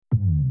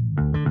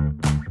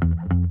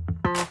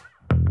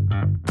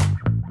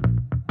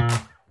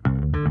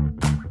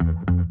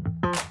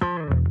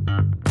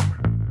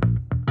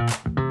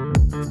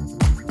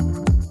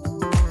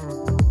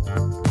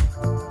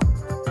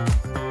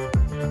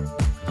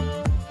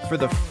for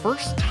the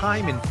first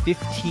time in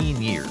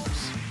 15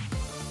 years,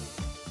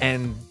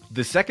 and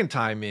the second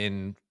time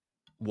in,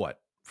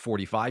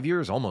 45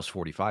 years? Almost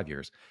 45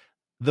 years.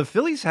 The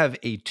Phillies have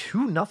a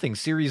 2-0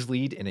 series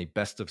lead in a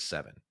best of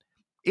 7.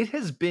 It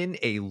has been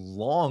a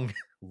long,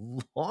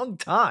 long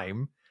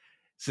time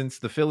since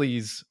the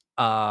Phillies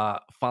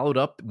followed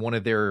up one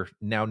of their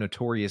now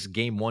notorious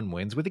Game 1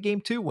 wins with a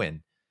Game 2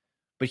 win.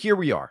 But here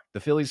we are.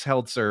 The Phillies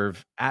held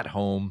serve at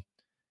home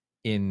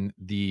in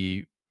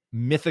the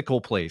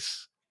mythical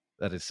place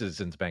that is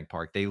Citizens Bank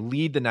Park. They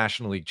lead the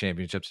National League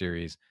Championship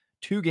Series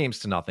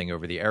 2-0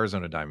 over the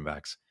Arizona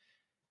Diamondbacks.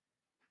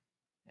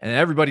 And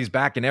everybody's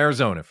back in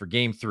Arizona for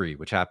Game 3,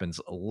 which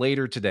happens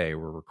later today.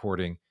 We're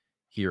recording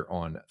here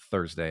on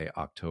Thursday,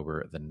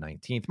 October the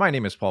 19th. My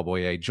name is Paul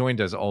Boyer,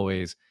 joined as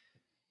always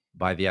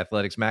by the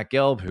Athletics' Matt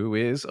Gelb, who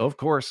is, of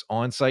course,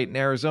 on site in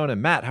Arizona.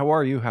 Matt, how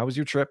are you? How was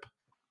your trip?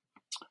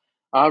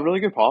 Really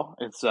good, Paul.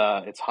 It's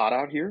hot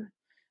out here,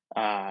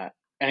 and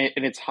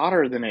it's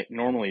hotter than it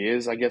normally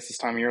is. I guess this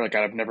time of year, like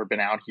I've never been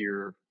out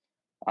here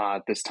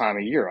this time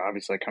of year.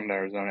 Obviously, I come to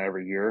Arizona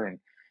every year, and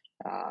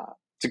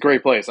it's a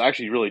great place. I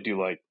actually really do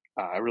like.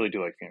 I really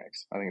do like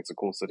Phoenix. I think it's a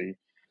cool city,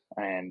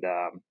 and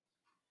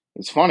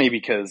it's funny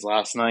because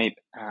last night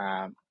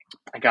I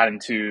got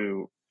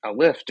into a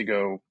Lyft to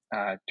go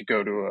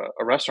to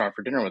a restaurant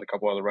for dinner with a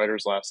couple other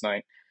writers last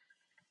night,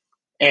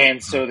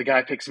 and so the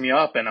guy picks me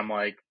up, and I'm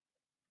like.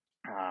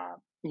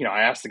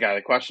 I asked the guy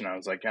the question. I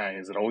was like, "Guy,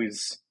 is it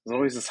always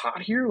this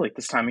hot here? Like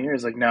this time of year?"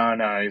 He's like, "No,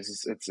 no."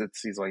 He's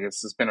like,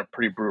 "It's been a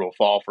pretty brutal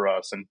fall for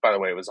us." And by the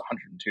way, it was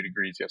 102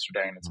 degrees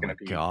yesterday, and it's going to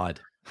be God,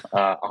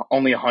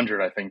 only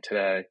 100, I think,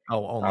 today.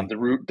 oh, only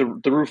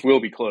The roof will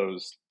be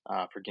closed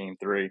for Game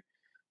 3.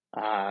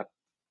 The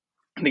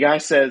guy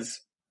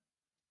says,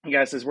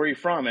 "Where are you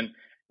from?" And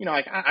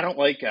I don't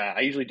like.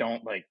 I usually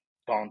don't like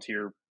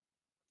volunteer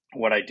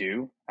what I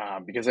do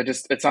because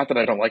it's not that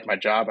I don't like my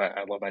job.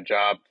 I love my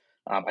job.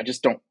 I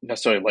just don't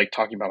necessarily like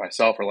talking about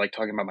myself or like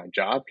talking about my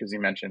job because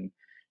you mentioned,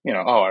 I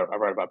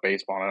write about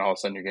baseball, and all of a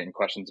sudden you're getting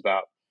questions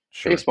about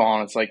sure, baseball,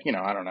 and it's like,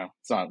 I don't know,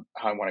 it's not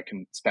how I want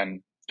to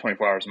spend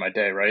 24 hours of my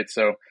day, right?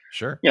 So,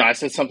 sure. I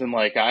said something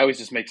like, I always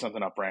just make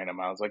something up random.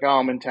 I was like, oh,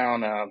 I'm in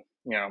town,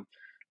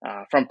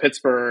 from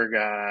Pittsburgh.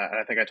 And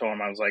I think I told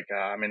him I was like,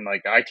 I'm in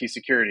like IT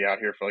security out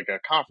here for like a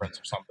conference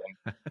or something.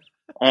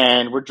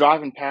 And we're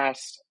driving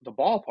past the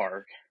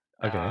ballpark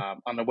Okay.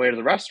 on the way to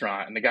the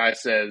restaurant, and the guy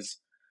says,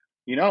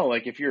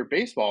 like if you're a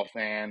baseball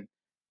fan,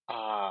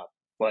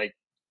 like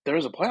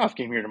there's a playoff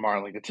game here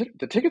tomorrow. Like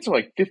the tickets are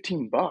like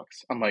 $15.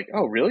 I'm like,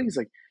 oh really? He's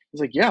like,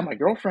 yeah. My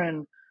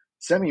girlfriend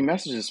sent me a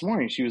message this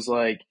morning. She was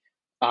like,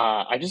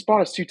 I just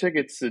bought us 2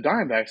 tickets to the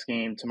Diamondbacks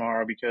game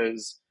tomorrow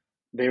because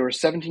they were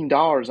 $17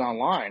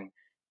 online.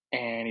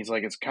 And he's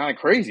like, it's kind of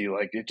crazy.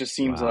 Like it just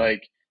seems Wow.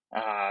 like,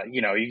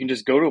 you can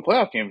just go to a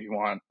playoff game if you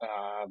want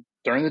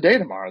during the day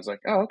tomorrow. I was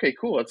like, oh, okay,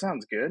 cool. That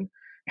sounds good.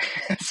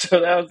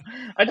 So that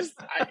was,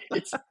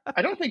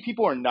 I don't think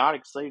people are not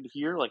excited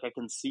here. Like I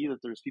can see that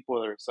there's people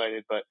that are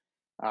excited, but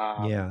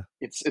Yeah.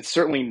 it's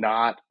certainly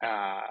not,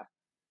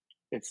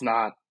 it's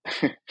not,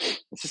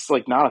 it's just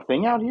like not a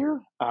thing out here.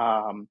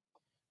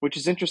 Which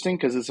is interesting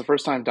because it's the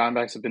first time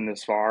Diamondbacks have been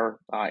this far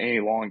in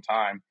a long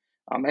time.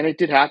 And it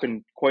did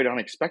happen quite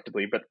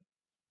unexpectedly, but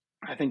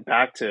I think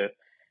back to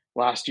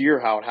last year,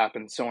 how it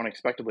happened so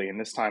unexpectedly. And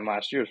this time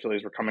last year, the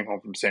Phillies were coming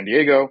home from San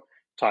Diego,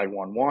 tied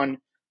 1-1,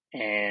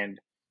 and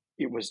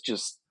it was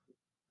just,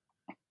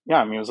 yeah,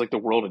 I mean, it was like the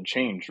world had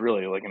changed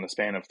really, like in the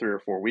span of 3 or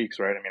 4 weeks,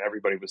 right? I mean,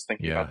 everybody was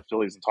thinking about Yeah. the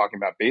Phillies and talking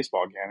about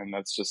baseball again, and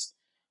that's just,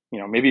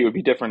 maybe it would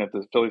be different if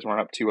the Phillies weren't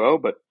up 2-0,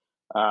 but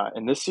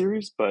in this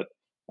series, but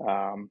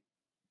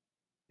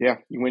yeah,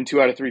 you win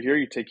 2 out of 3 here,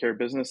 you take care of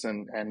business,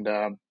 and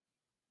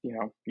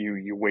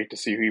you wait to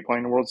see who you play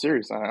in the World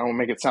Series. I don't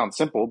make it sound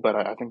simple, but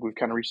I think we've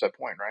kind of reached that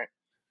point, right?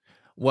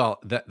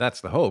 Well, that's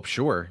the hope.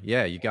 Sure.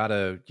 Yeah. You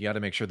gotta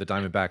make sure the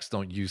Diamondbacks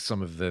don't use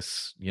some of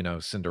this,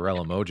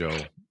 Cinderella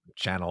mojo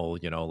channel,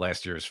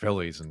 last year's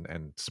Phillies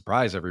and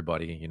surprise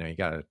everybody.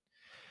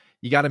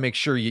 You gotta make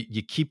sure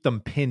you keep them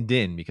pinned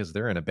in because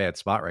they're in a bad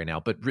spot right now.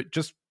 But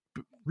just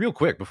real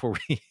quick before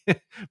we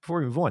before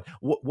we move on,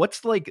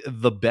 what's like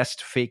the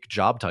best fake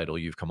job title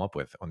you've come up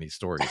with on these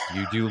stories? Do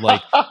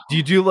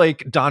you do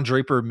like Don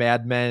Draper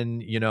Mad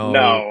Men,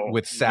 No,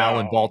 with Sal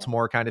in no,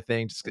 Baltimore kind of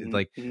thing? Just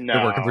like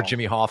they're working for no,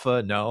 Jimmy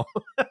Hoffa? No.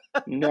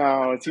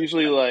 no. It's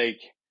usually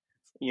like,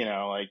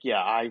 like,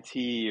 yeah,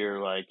 IT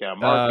or like Okay.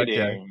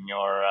 marketing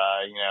or,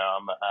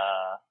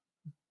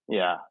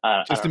 yeah,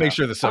 I Just to don't make know.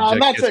 sure the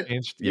subject That's gets it.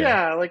 changed.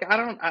 Yeah. Yeah, like I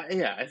don't,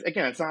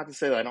 again, it's not to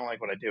say that I don't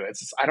like what I do. It's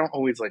just, I don't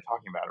always like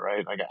talking about it,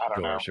 right? Like, I don't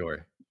Sure, know.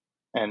 sure.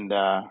 And,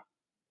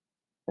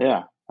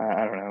 yeah,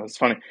 I don't know. It's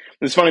funny.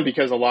 It's funny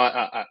because a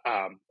lot.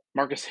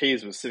 Marcus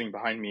Hayes was sitting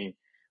behind me.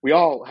 We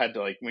all had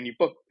to, like, when you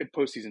book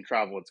postseason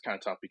travel, it's kind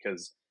of tough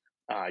because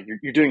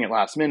you're doing it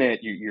last minute.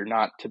 You're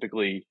not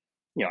typically,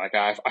 like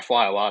I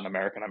fly a lot in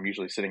America, and I'm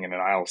usually sitting in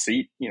an aisle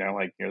seat,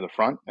 like near the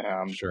front.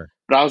 Sure.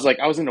 But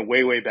I was in the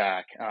way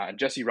back.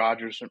 Jesse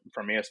Rogers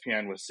from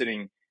ESPN was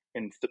sitting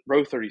in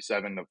row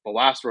 37, the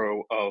last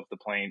row of the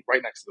plane,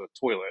 right next to the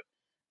toilet.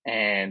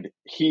 And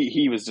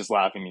he was just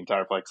laughing the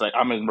entire flight. Cause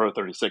I'm in row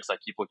 36. I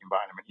keep looking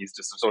behind him, and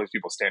there's always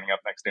people standing up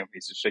next to him.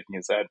 He's just shaking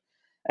his head.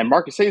 And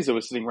Marcus Hayes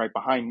was sitting right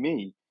behind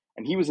me,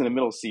 and he was in the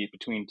middle seat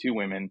between two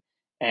women.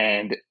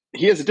 And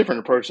he has a different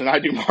approach than I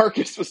do.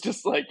 Marcus was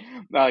just like,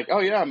 oh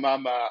yeah, I'm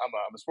a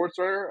sports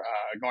writer,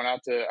 going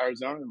out to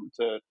Arizona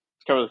to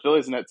cover the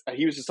Phillies, and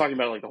he was just talking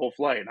about it like the whole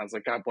flight. And I was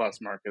like, God bless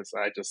Marcus.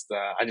 I just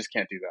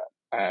can't do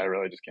that. I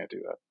really just can't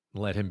do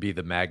Let him be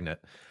the magnet.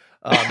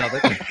 No,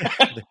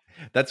 that.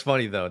 that's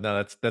funny though.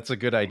 No, that's a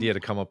good idea to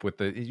come up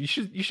with. You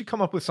should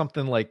come up with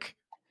something like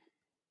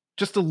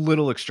just a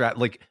little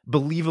like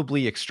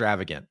believably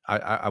extravagant.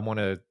 I want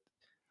to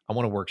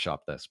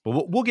workshop this,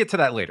 but we'll get to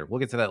that later. We'll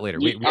get to that later.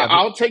 We have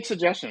I'll take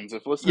suggestions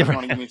if listeners yeah.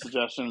 want to give me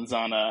suggestions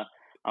on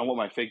what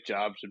my fake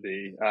job should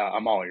be.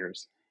 I'm all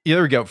ears. Yeah,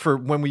 there we go. For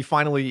when we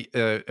finally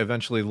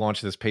eventually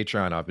launch this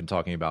Patreon I've been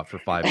talking about for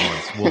 5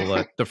 months,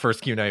 we'll the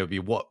first Q&A will be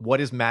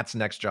what is Matt's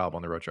next job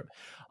on the road trip?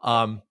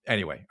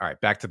 Anyway, all right,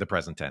 back to the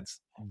present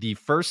tense. The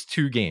first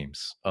two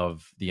games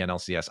of the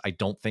NLCS, I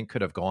don't think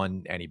could have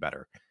gone any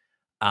better.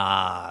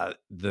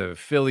 The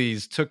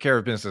Phillies took care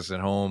of business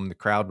at home. The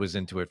crowd was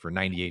into it for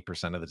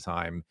 98% of the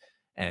time,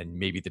 and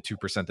maybe the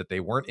 2% that they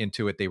weren't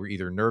into it, they were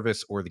either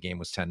nervous or the game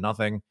was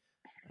 10-0.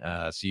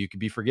 So you could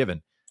be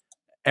forgiven.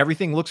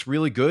 Everything looks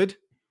really good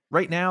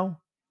right now.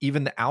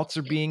 Even the outs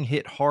are being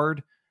hit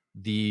hard.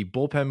 The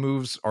bullpen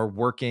moves are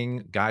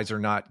working. Guys are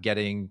not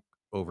getting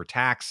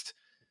overtaxed.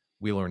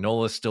 Wheeler and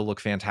Nola still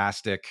look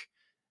fantastic.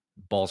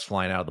 Balls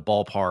flying out of the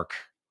ballpark.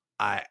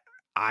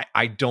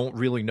 I don't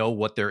really know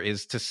what there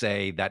is to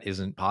say that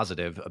isn't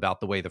positive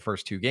about the way the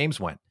first two games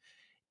went.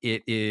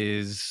 It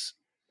is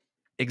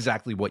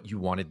exactly what you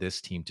wanted this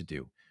team to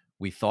do.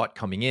 We thought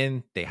coming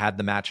in, they had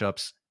the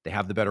matchups, they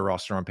have the better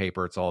roster on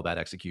paper. It's all about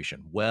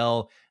execution.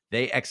 Well,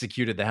 they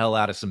executed the hell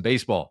out of some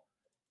baseball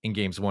in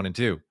games 1 and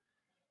 2.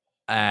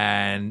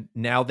 And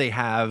now they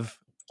have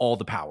all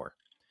the power.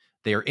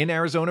 They are in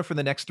Arizona for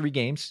the next 3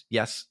 games.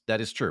 Yes, that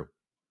is true.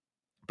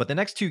 But the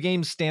next 2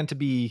 games stand to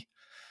be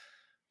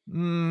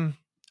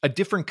a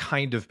different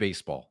kind of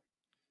baseball.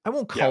 I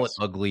won't call it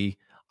ugly.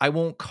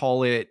 I'll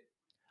call it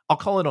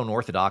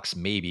unorthodox,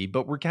 maybe,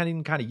 but we're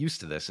kind of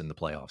used to this in the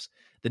playoffs.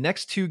 The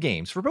next 2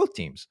 games for both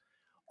teams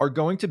are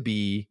going to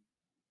be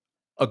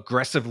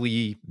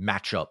aggressively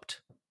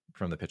match-upped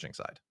from the pitching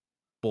side.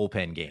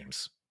 Bullpen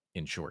games,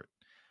 in short.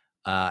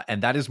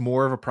 And that is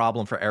more of a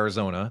problem for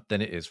Arizona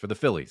than it is for the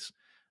Phillies.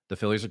 The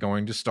Phillies are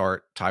going to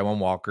start Taijuan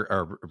Walker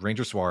or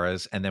Ranger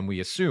Suarez, and then we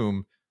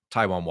assume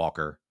Taijuan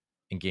Walker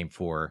in game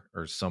 4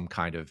 or some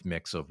kind of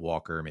mix of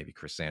Walker, maybe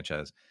Chris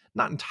Sanchez.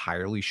 Not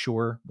entirely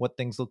sure what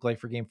things look like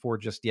for game 4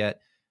 just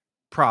yet.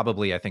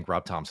 Probably, I think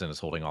Rob Thompson is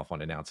holding off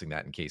on announcing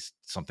that in case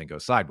something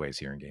goes sideways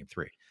here in game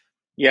 3.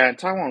 Yeah, and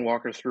Taijuan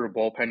Walker threw a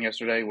bullpen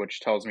yesterday,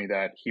 which tells me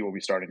that he will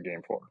be starting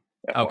game 4.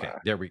 Okay,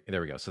 there we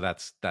go. So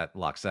that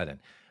locks that in.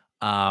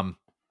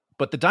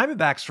 But the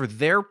Diamondbacks, for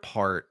their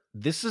part,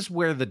 this is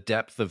where the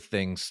depth of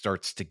things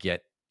starts to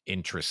get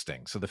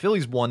interesting. So the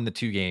Phillies won the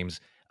 2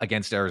 games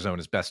against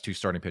Arizona's best 2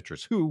 starting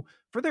pitchers, who,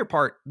 for their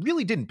part,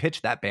 really didn't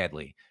pitch that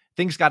badly.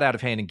 Things got out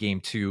of hand in game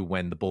 2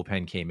 when the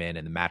bullpen came in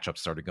and the matchups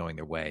started going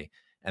their way,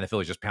 and the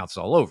Phillies just pounced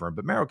all over them.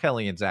 But Merrill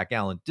Kelly and Zach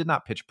Allen did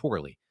not pitch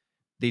poorly.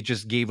 They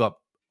just gave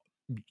up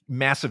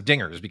massive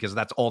dingers because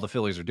that's all the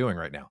Phillies are doing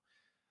right now.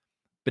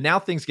 But now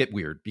things get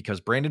weird because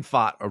Brandon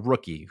Pfaadt, a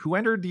rookie who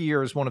entered the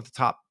year as one of the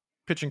top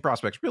pitching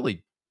prospects,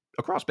 really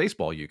across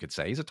baseball, you could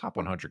say. He's a top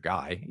 100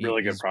 guy.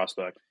 Really good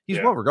prospect. He's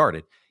well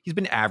regarded. He's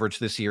been average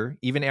this year.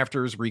 Even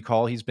after his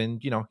recall, he's been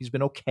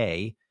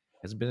okay.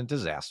 Hasn't been a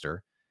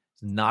disaster.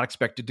 He's not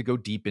expected to go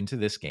deep into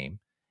this game.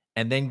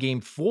 And then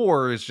game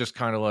 4 is just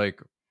kind of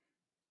like,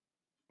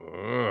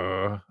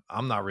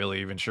 I'm not really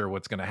even sure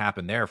what's going to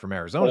happen there from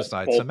Arizona's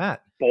side. So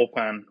Matt,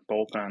 bullpen,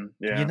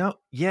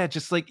 yeah.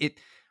 Just like it.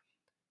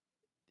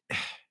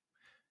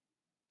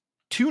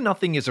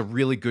 2-0 is a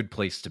really good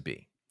place to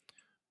be.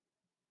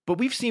 But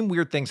we've seen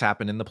weird things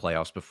happen in the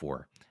playoffs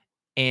before.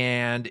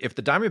 And if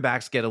the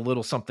Diamondbacks get a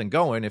little something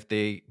going,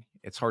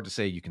 it's hard to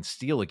say you can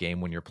steal a game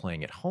when you're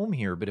playing at home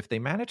here, but if they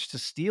manage to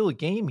steal a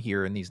game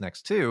here in these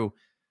next 2,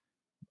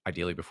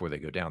 ideally before they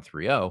go down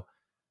 3-0,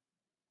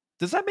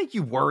 does that make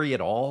you worry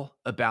at all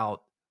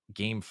about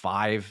game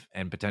 5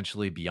 and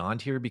potentially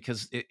beyond here?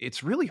 Because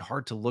it's really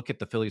hard to look at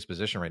the Phillies'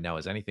 position right now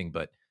as anything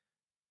but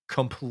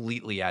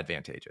completely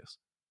advantageous.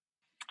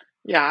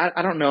 Yeah,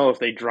 I don't know if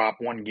they drop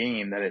one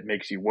game that it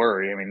makes you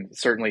worry. I mean,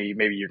 certainly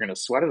maybe you're going to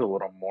sweat it a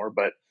little more,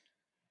 but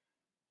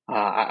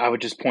I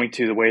would just point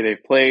to the way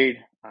they've played.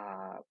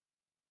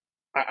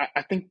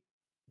 I think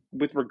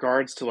with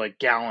regards to like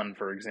Gallen,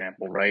 for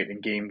example, right, in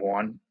game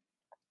 1,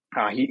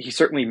 he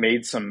certainly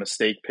made some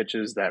mistake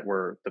pitches that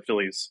were the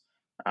Phillies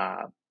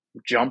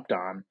jumped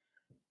on,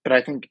 but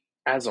I think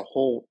as a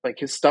whole, like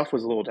his stuff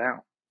was a little down,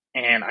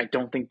 and I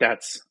don't think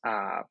that's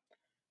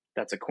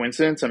a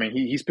coincidence. I mean,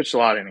 he's pitched a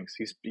lot of innings.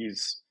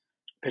 He's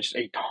pitched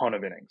a ton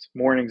of innings,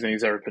 more innings than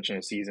he's ever pitched in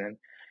a season,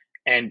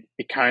 and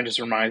it kind of just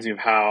reminds me of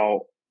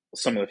how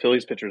some of the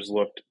Phillies pitchers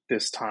looked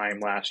this time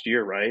last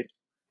year, right?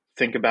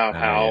 Think about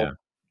how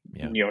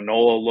Yeah.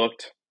 Nola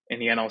looked in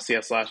the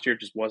NLCS last year,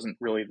 just wasn't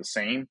really the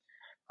same.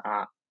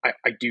 Uh,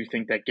 I do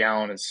think that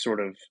Gallen has sort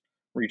of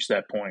reached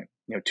that point.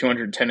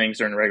 210 innings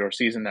during the regular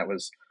season. That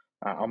was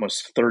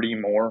almost 30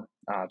 more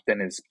than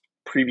his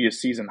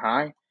previous season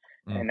high.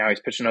 Mm. And now he's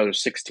pitched another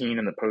 16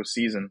 in the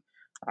postseason.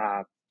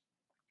 Uh,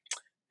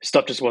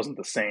 Stuff just wasn't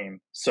the same.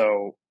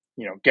 So,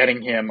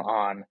 getting him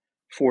on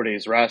 4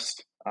 days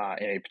rest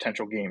in a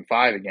potential game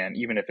five again,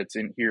 even if it's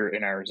in here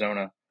in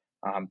Arizona,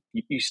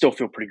 you still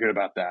feel pretty good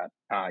about that.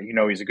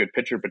 He's a good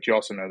pitcher, but you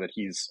also know that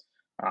he's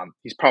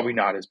probably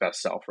not his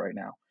best self right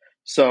now.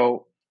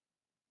 So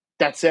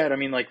that said, I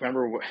mean, like,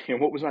 remember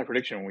what was my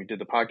prediction when we did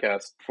the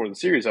podcast for the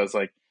series? I was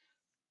like,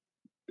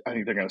 I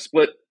think they're going to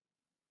split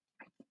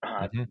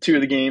Hmm. two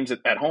of the games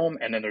at home,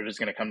 and then they're just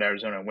going to come to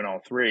Arizona and win all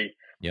three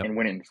Yep. and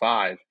win in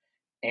five.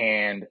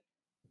 And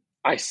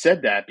I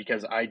said that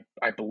because I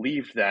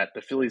believed that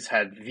the Phillies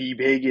had the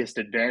biggest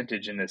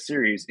advantage in this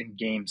series in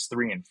games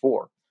 3 and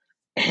 4.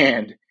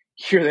 And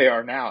here they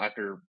are now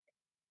after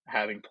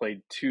having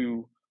played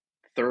two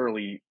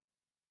thoroughly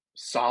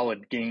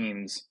solid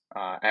games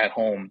at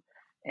home,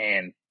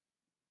 and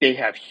they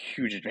have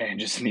huge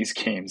advantages in these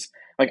games.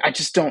 Like, I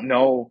just don't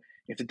know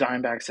if the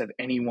Diamondbacks have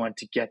anyone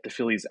to get the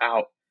Phillies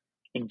out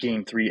in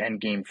game 3 and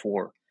game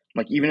 4.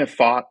 Like, even if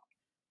Fott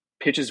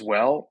pitches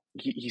well,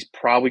 he's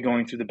probably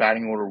going through the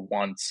batting order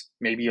once,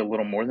 maybe a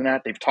little more than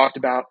that. They've talked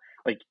about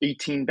like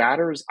 18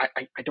 batters.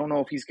 I don't know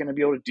if he's going to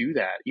be able to do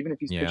that, even if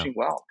he's Yeah. pitching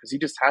well, because he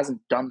just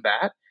hasn't done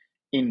that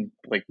in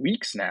like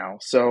weeks now.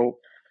 So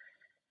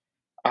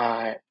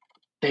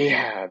they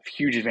have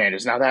huge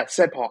advantages. Now, that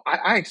said, Paul,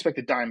 I expect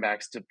the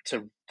Diamondbacks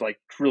to like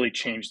really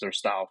change their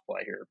style of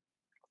play here.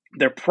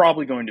 They're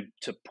probably going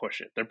to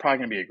push it. They're probably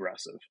going to be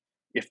aggressive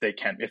if they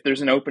can. If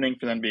there's an opening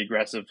for them to be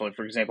aggressive, like,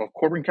 for example, if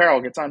Corbin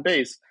Carroll gets on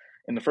base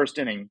in the first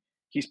inning,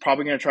 he's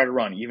probably going to try to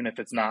run, even if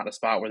it's not a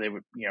spot where they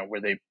would,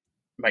 where they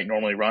might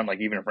normally run.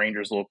 Like, even if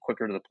Rangers a little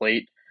quicker to the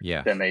plate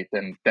Yeah. than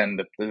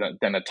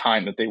the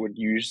time that they would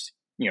use,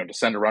 to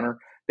send a runner,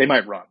 they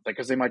might run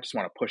because they might just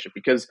want to push it.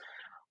 Because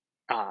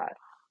uh,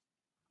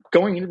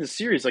 going into the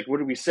series, like, what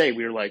did we say?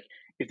 We were like,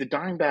 if the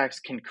Diamondbacks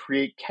can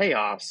create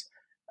chaos,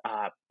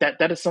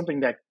 that is something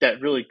that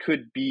really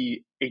could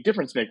be a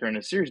difference maker in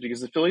a series,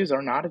 because the Phillies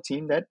are not a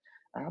team that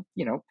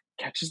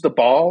catches the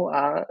ball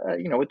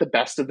with the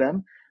best of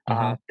them.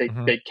 Hmm. They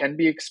Hmm. they can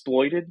be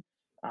exploited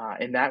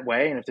in that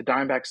way, and if the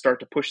Diamondbacks start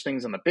to push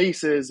things on the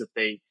bases, if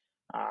they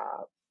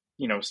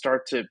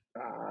start to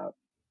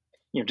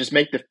just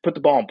put the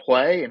ball in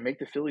play and make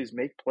the Phillies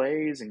make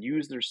plays and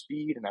use their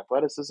speed and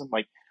athleticism,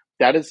 like,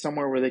 that is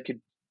somewhere where they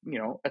could,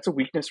 that's a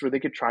weakness where they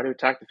could try to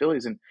attack the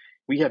Phillies. And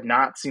we have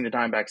not seen the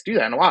Diamondbacks do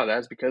that. And a lot of that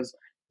is because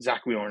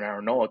Zach Wheeler and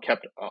Aaron Nola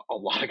kept a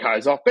lot of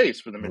guys off base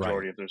for the Right.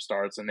 majority of their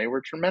starts, and they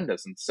were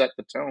tremendous and set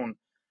the tone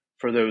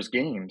for those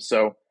games.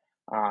 So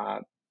uh,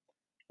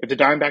 if the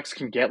Diamondbacks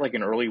can get like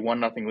an early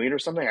 1-0 lead or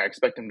something, I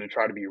expect them to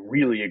try to be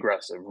really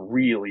aggressive,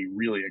 really,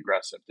 really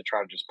aggressive, to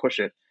try to just push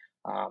it.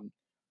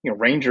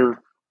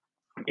 Ranger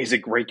is a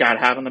great guy to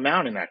have on the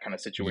mound in that kind of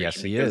Yes,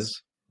 situation, he because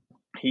is.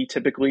 he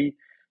typically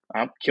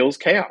kills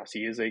chaos.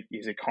 He's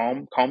a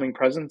calming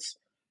presence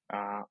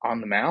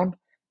on the mound.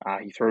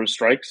 He throws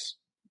strikes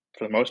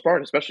for the most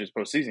part, especially his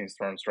postseason. He's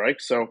throwing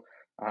strikes. So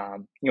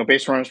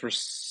base runners were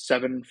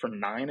 7 for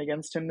 9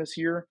 against him this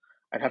year.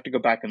 I'd have to go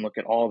back and look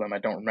at all of them. I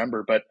don't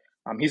remember, but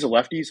he's a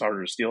lefty. He's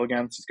harder to steal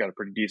against. He's got a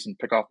pretty decent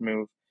pickoff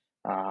move.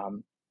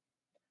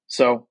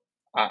 So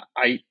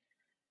I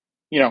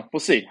we'll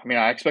see. I mean,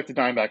 I expect the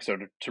Diamondbacks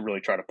to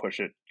really try to push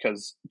it,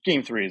 because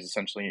Game 3 is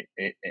essentially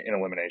an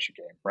elimination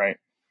game, right?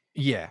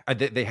 Yeah,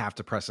 they have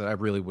to press it. I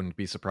really wouldn't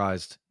be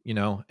surprised,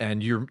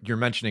 And you're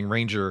mentioning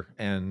Ranger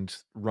and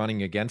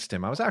running against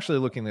him. I was actually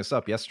looking this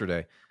up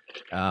yesterday.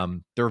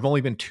 There have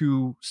only been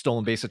 2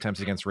 stolen base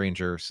attempts against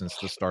Ranger since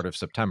the start of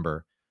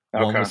September.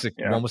 Okay,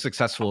 yeah. One was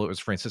successful. It was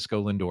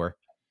Francisco Lindor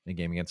in a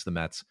game against the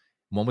Mets.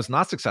 One was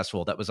not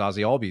successful. That was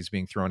Ozzy Albies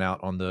being thrown out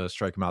on the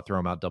strike him out, throw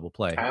him out double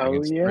play Oh,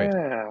 against the Braves.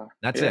 yeah.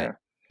 That's Yeah, it.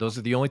 Those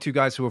are the only 2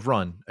 guys who have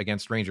run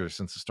against Rangers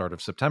since the start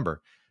of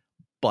September.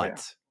 yeah.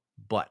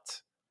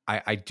 But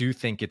I do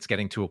think it's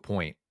getting to a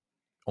point.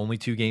 Only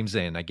 2 games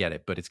in, I get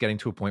it, but it's getting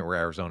to a point where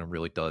Arizona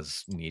really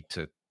does need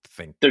to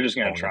think They're just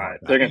gonna long and try hard it.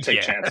 about They're gonna it. take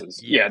Yeah,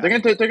 chances. Yeah, yeah.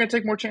 they're gonna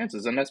take more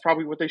chances, and that's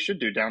probably what they should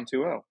do down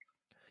 2-0.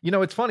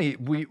 It's funny.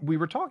 We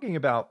were talking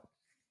about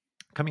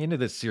coming into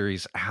this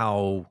series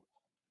how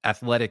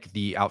athletic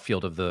the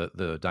outfield of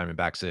the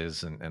Diamondbacks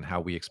is, and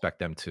how we expect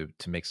them to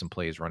make some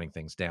plays running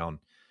things down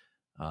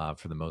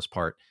for the most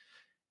part.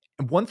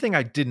 And one thing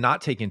I did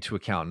not take into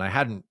account, and I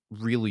hadn't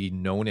really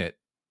known it,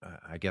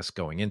 I guess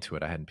going into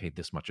it, I hadn't paid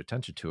this much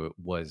attention to it,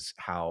 was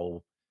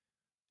how,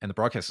 and the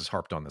broadcast has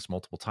harped on this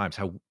multiple times,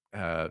 how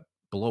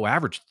below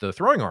average the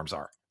throwing arms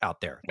are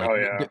out there. Like, Oh,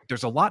 yeah.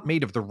 there's a lot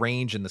made of the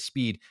range and the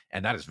speed,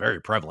 and that is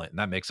very prevalent, and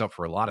that makes up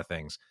for a lot of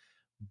things.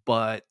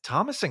 But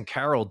Thomas and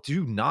Carroll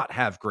do not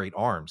have great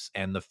arms,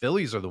 and the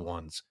Phillies are the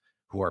ones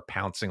who are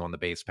pouncing on the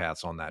base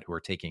paths on that, who are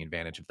taking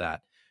advantage of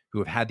that, who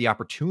have had the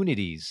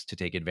opportunities to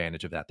take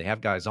advantage of that. They have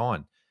guys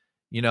on.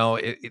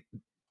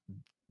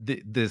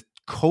 The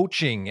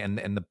coaching and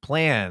the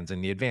plans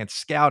and the advanced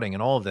scouting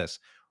and all of this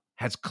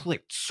has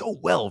clicked so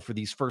well for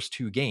these first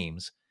two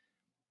games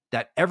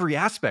that every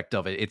aspect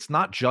of it, it's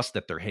not just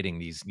that they're hitting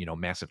these,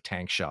 massive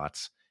tank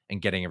shots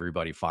and getting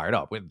everybody fired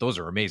up. Those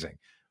are amazing.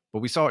 But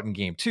we saw it in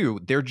game two.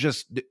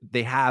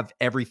 They have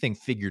everything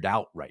figured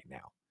out right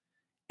now.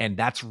 And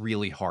that's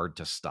really hard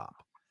to stop.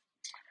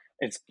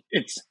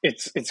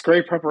 It's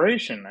great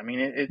preparation. I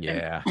mean,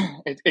 Yeah.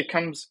 it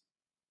comes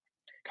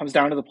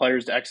down to the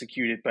players to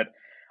execute it. But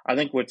I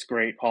think what's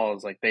great, Paul,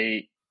 is like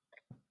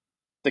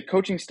the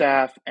coaching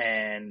staff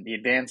and the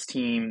advanced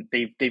team,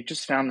 they've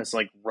just found this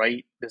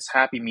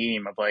happy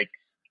medium of like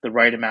the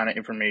right amount of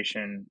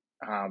information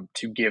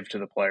to give to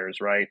the players.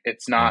 Right?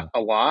 It's not Yeah.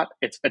 a lot.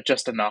 It's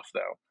just enough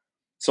though.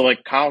 So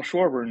like Kyle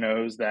Schwarber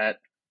knows that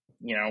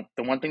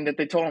the one thing that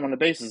they told him on the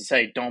base is,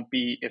 hey, don't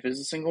be, if it's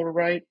a single to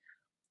right,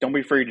 don't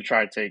be afraid to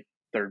try to take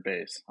third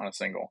base on a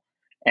single.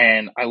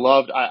 And I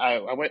loved. I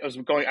was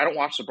going. I don't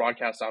watch the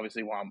broadcast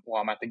obviously while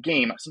I'm at the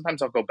game.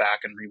 Sometimes I'll go back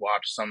and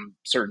rewatch some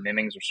certain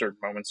innings or certain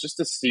moments just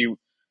to see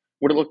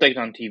what it looked like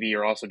on TV,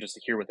 or also just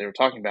to hear what they were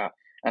talking about.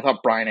 And I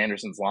thought Brian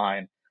Anderson's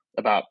line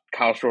about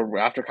Kyle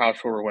Schwarber after Kyle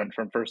Schwarber went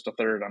from first to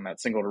third on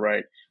that single to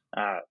right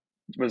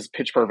was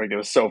pitch perfect. It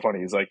was so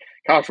funny. He's like,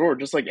 Kyle Schwarber,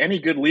 just like any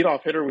good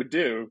leadoff hitter would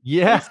do.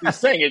 Yeah. He's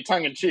saying it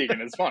tongue in cheek,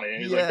 and it's funny.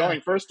 And he's like Yeah.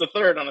 going first to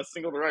third on a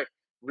single to right.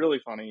 Really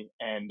funny.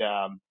 And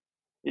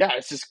yeah,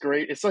 it's just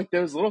great. It's like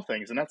those little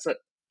things, and that's I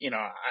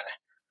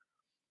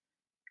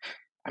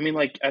mean,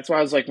 like that's why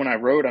I was like, when I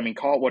wrote, I mean,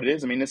 call it what it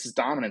is. I mean, this is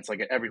dominance, like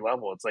at every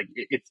level. It's like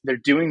they're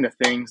doing the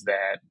things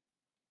that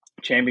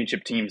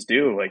championship teams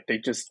do. Like they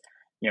just,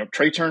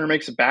 Trey Turner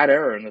makes a bad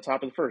error in the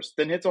top of the first,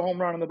 then hits a home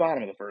run in the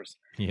bottom of the first.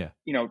 Yeah.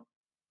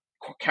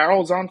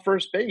 Carroll's on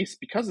first base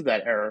because of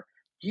that error.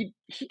 He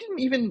didn't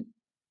even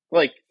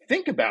like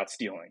think about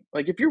stealing.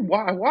 Like if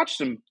I watched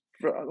him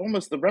for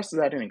almost the rest of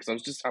that inning,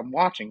 because I'm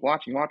watching,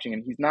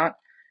 and he's not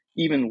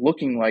even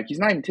looking like he's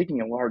not even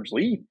taking a large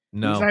lead.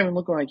 No. He's not even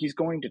looking like he's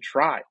going to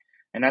try.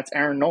 And that's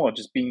Aaron Nola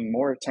just being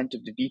more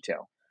attentive to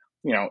detail.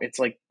 It's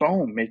like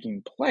Bohm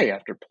making play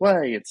after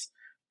play. It's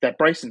that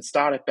Bryson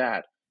Stott at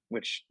bat,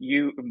 which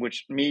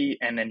me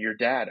and then your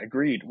dad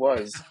agreed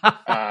was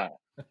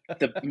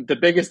the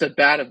biggest at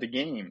bat of the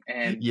game.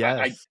 And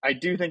yes. I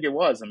do think it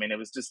was. I mean, it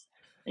was just,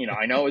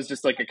 I know it was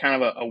just like a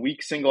kind of a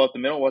weak single up the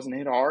middle, wasn't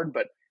hit hard,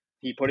 but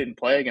he put it in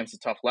play against a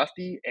tough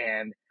lefty,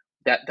 and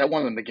that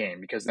won them the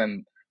game, because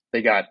then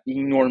they got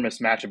enormous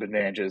matchup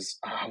advantages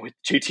with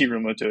JT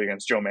Realmuto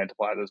against Joe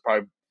Mantiply. That was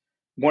probably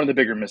one of the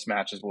bigger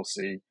mismatches we'll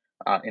see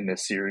in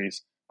this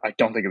series. I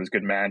don't think it was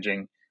good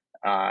managing.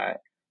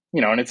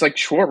 And it's like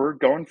Schwarber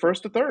going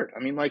first to third.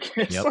 I mean, like,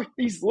 it's like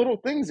these little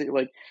things that,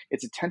 like,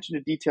 it's attention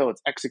to detail,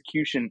 it's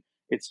execution,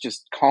 it's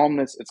just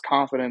calmness, it's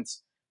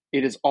confidence.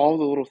 It is all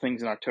the little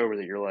things in October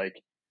that you're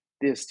like,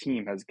 this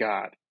team has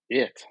got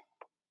it.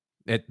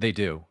 They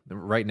do.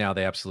 Right now,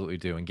 they absolutely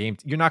do.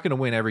 You're not going to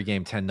win every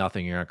game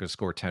 10-0. You're not going to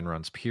score 10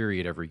 runs,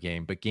 period, every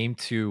game. But game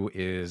two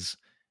is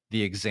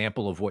the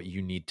example of what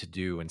you need to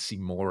do and see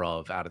more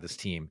of out of this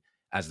team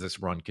as this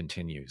run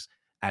continues,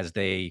 as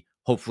they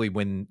hopefully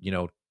win,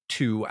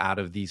 2 out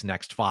of these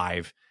next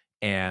 5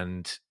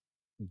 and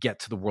get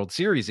to the World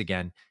Series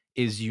again.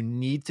 Is you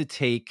need to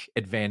take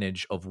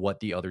advantage of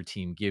what the other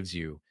team gives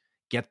you.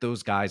 Get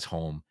those guys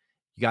home.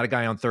 You got a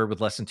guy on third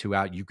with less than 2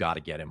 out. You got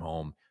to get him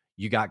home.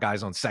 You got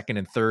guys on second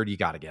and third. You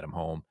got to get them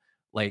home.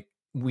 Like,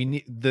 we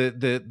need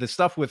the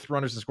stuff with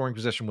runners in scoring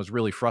position was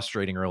really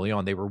frustrating early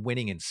on. They were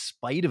winning in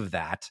spite of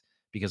that,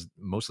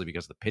 mostly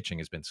because the pitching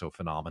has been so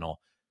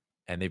phenomenal,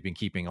 and they've been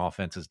keeping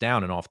offenses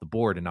down and off the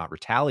board and not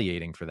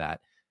retaliating for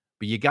that.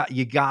 But you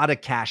got to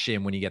cash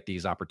in when you get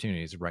these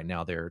opportunities. Right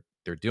now, they're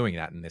doing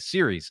that in this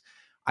series.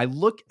 I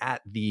look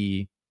at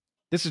this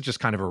is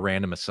just kind of a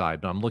random aside,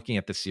 but I'm looking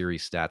at the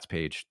series stats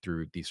page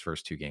through these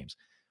first 2 games.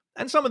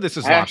 And some of this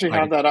is I actually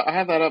have that. I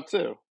have that up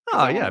too.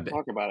 Oh yeah,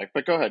 talk about it.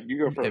 But go ahead.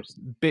 You go first.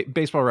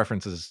 Baseball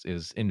Reference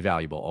is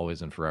invaluable,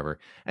 always and forever.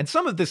 And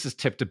some of this is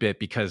tipped a bit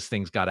because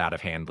things got out of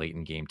hand late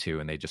in game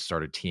 2, and they just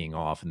started teeing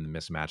off, and the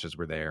mismatches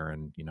were there,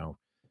 and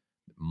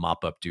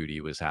mop up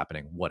duty was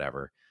happening.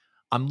 Whatever.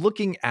 I'm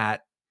looking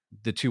at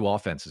the 2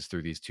 offenses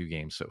through these 2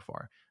 games so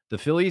far. The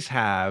Phillies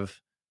have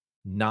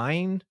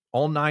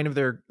all 9 of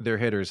their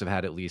hitters have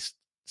had at least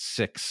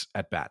 6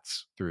 at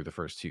bats through the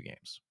first 2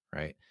 games.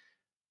 Right.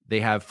 They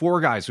have 4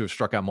 guys who have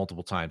struck out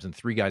multiple times and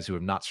 3 guys who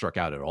have not struck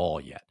out at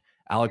all yet.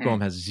 Alec Bohm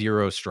has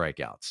 0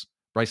 strikeouts.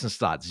 Bryson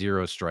Stott,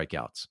 0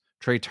 strikeouts.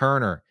 Trey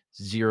Turner,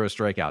 0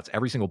 strikeouts.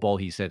 Every single ball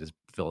he's hit has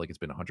felt like it's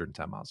been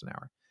 110 miles an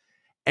hour.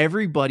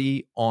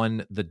 Everybody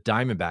on the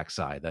Diamondback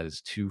side, that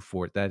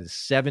is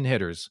 7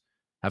 hitters,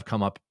 have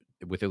come up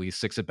with at least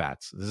 6 at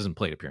bats. This isn't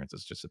plate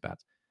appearances, just at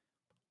bats.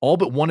 All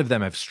but one of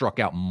them have struck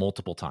out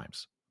multiple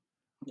times.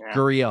 Yeah.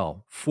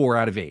 Gurriel, 4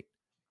 out of 8.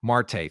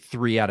 Marte,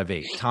 3 out of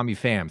 8. Tommy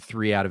Pham,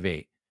 3 out of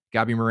 8.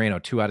 Gabby Moreno,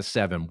 2 out of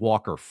 7.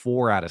 Walker,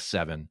 4 out of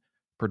 7.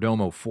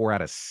 Perdomo, 4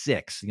 out of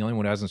 6. The only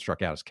one who hasn't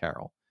struck out is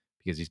Carroll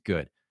because he's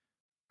good.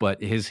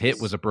 But his hit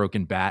was a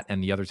broken bat,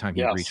 and the other time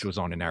he reached was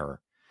on an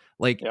error.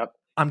 Like,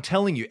 I'm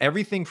telling you,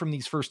 everything from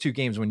these first two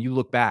games, when you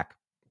look back,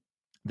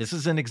 this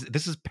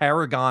is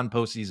Paragon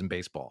postseason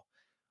baseball.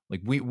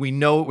 Like we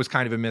know it was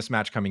kind of a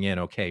mismatch coming in.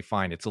 Okay,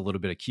 fine, it's a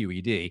little bit of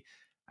QED.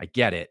 I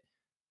get it.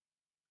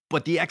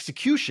 But the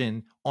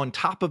execution on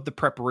top of the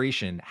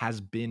preparation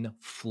has been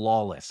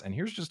flawless. And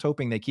here's just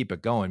hoping they keep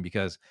it going,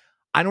 because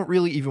I don't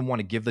really even want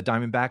to give the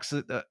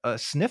Diamondbacks a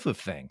sniff of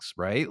things,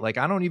 right? Like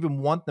I don't even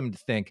want them to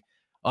think,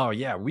 oh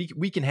yeah, we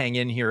can hang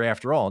in here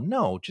after all.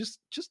 No, just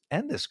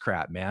end this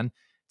crap, man.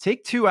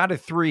 Take 2 out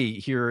of 3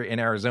 here in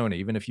Arizona,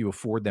 even if you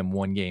afford them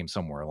one game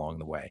somewhere along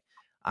the way.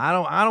 I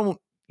don't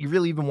you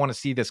really even want to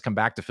see this come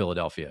back to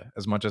Philadelphia,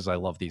 as much as I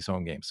love these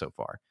home games so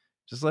far.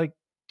 Just like,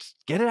 just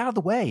get it out of the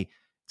way.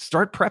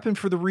 Start prepping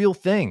for the real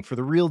thing, for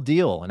the real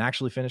deal, and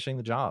actually finishing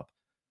the job.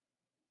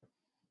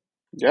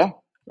 Yeah.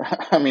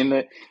 I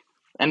mean,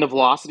 and the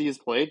velocity is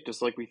played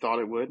just like we thought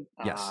it would.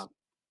 Yes.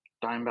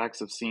 Diamondbacks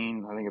have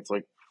seen, I think it's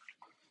like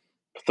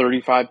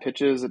 35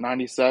 pitches at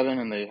 97,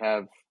 and they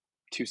have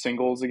 2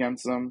 singles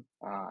against them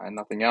and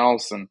nothing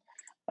else. And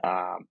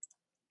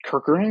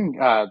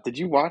Kirkering, did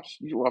you watch?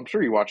 I'm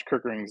sure you watched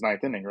Kirkering's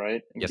ninth inning,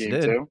 right? In Yes, it game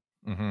did. two.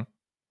 Mm-hmm.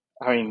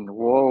 I mean,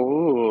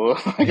 whoa!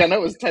 Like I know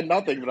it was 10-0,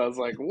 but I was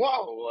like,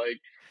 whoa! Like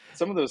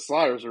some of those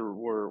sliders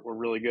were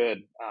really good,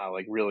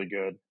 like really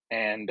good.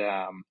 And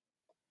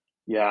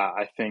yeah,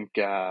 I think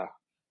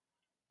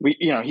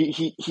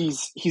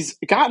he's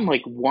gotten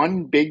like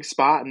one big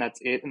spot and that's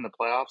it in the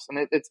playoffs,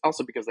 and it's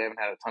also because they haven't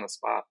had a ton of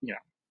spot.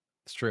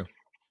 It's true.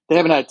 They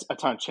haven't had a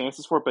ton of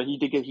chances for it, but he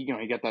did get he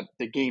got that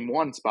the game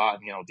one spot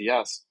in the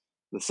LDS,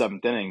 the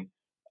seventh inning,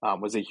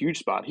 was a huge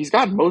spot. He's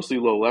gotten mostly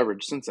low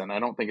leverage since then. I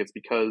don't think it's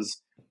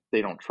because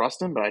they don't trust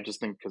him, but I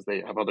just think because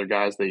they have other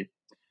guys they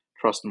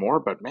trust more.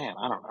 But man,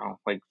 I don't know.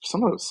 Like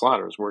some of those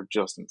sliders were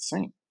just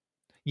insane.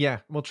 Yeah.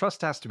 Well,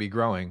 trust has to be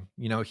growing.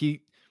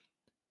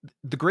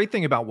 The great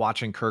thing about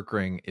watching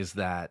Kirkring is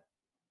that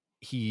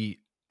he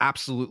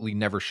absolutely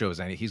never shows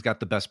any. He's got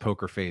the best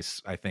poker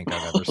face I think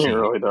I've ever He seen.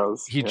 really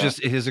does. He Yeah.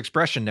 just his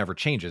expression never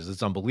changes.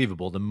 It's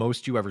unbelievable. The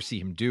most you ever see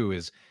him do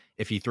is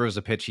if he throws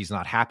a pitch he's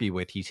not happy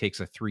with, he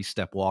takes a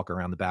 3-step walk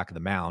around the back of the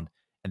mound,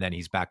 and then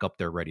he's back up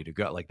there ready to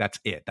go. Like that's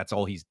it. That's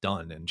all he's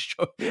done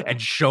Yeah.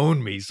 and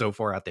shown me so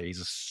far out there. He's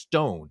a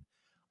stone.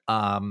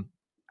 Um,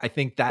 I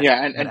think that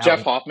Yeah, and Jeff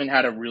outing, Hoffman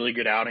had a really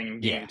good outing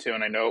in yeah, game two,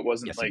 and I know it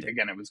wasn't yes, he like did.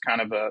 again, it was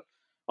kind of a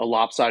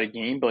lopsided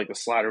game, but like the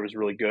slider was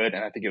really good,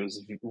 and I think it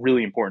was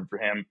really important for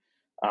him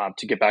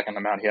to get back on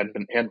the mound. He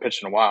hadn't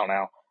pitched in a while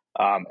now,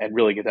 and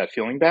really get that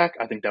feeling back.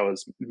 I think that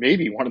was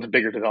maybe one of the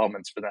bigger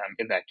developments for them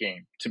in that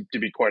game. To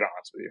be quite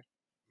honest with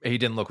you, He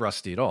didn't look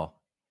rusty at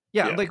all.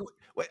 Yeah, yeah, like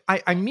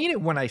I mean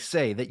it when I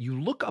say that you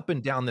look up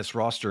and down this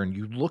roster and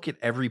you look at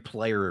every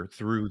player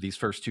through these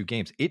first two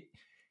games.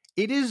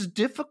 It is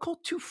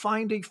difficult to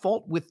find a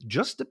fault with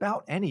just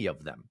about any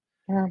of them.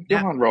 Now,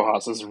 Johan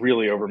Rojas is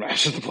really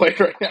overmatched at the plate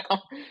right now. And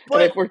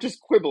but if we're just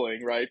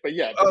quibbling, right? But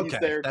yeah, but he's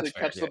okay, there that's to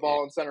fair. catch Yeah, the yeah.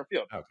 ball in center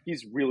field. Okay.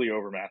 He's really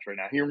overmatched right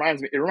now. He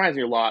reminds me. It reminds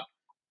me a lot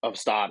of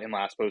Stott in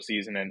last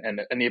postseason,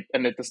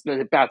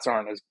 the bats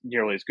aren't as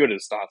nearly as good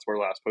as Stott's were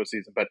last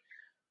postseason, but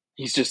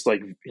he's just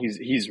like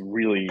he's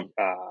really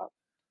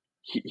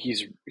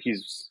he's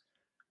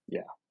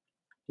yeah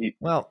he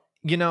Well,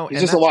 he's and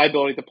just a that's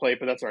liability at the plate,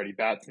 but that's all right. He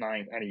bats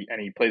nine and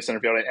he plays center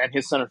field, and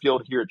his center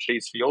field here at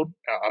Chase Field,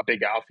 a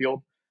big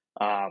outfield,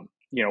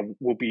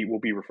 will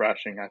be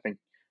refreshing. I think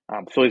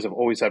the Phillies have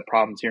always had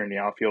problems here in the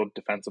outfield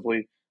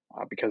defensively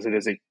because it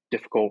is a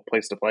difficult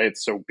place to play.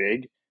 It's so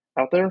big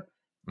out there.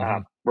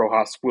 mhm.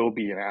 Rojas will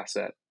be an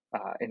asset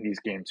in these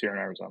games here in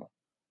Arizona.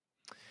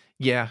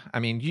 Yeah, I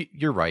mean,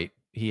 you're right.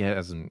 He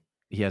hasn't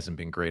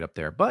been great up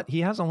there, but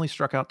he has only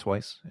struck out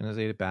twice in his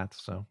 8 at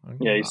bats, so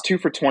Yeah, he's 2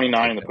 for I'll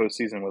 29 take in the it.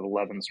 postseason with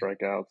 11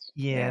 strikeouts.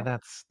 Yeah, Yeah,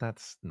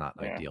 that's not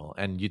yeah, ideal,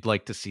 and you'd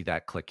like to see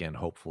that click in,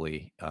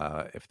 hopefully,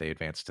 if they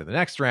advance to the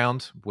next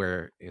round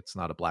where it's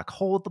not a black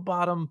hole at the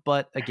bottom,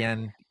 but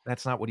again,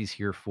 that's not what he's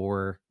here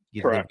for.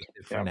 You live correct.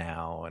 with it for Yep,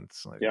 now, and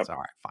it's yep. all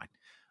right, fine.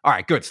 All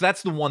right, good. So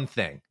that's the one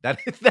thing. That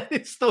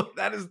is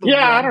the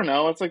Yeah, I one. don't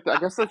know. It's like I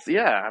guess that's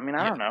yeah. I mean,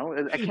 I Yeah. don't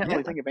know. I can't Yeah.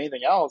 really think of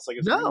anything else. Like,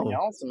 is there anything No.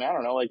 else? I mean, I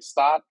don't know. Like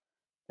Stott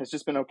has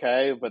just been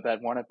okay, but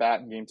that one at bat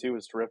in game two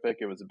was terrific.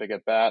 It was a big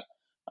at bat.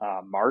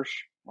 Marsh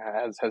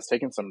has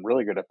taken some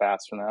really good at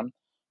bats from them.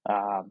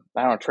 I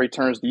don't know. Trey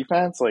Turner's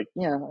defense, like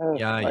Yeah,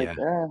 yeah.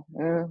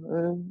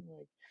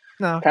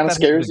 No, kind of that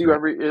hasn't scares been you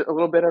great. a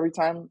little bit every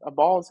time a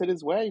ball is hit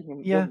his way. He'll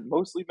Yeah.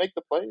 mostly make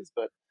the plays,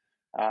 but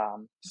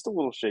just a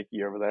little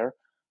shaky over there.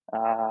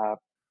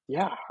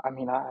 Yeah, I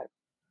mean,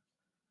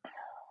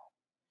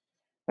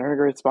 they're in a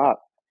great spot,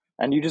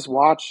 and you just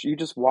watch.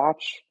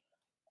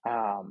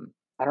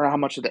 I don't know how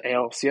much of the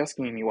ALCS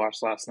game you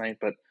watched last night,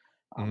 but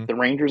Mhm. the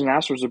Rangers and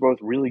Astros are both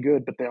really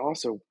good, but they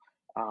also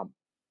um,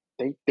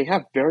 they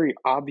have very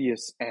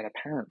obvious and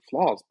apparent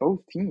flaws.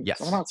 Both teams. I'm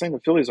Yes. not saying the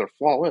Phillies are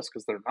flawless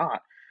because they're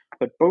not,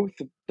 but both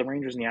the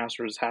Rangers and the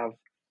Astros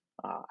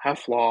have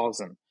flaws,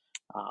 and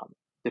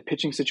the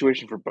pitching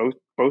situation for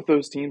both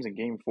those teams in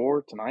Game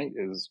Four tonight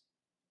is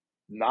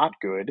not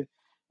good.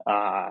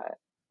 Uh,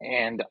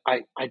 and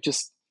I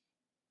just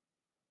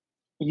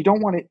you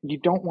don't want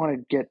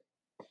to get,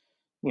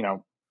 you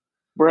know,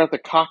 we're at the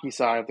cocky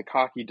side of the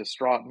cocky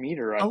distraught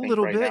meter, I A think,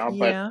 little right bit, now,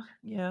 but yeah,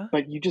 yeah.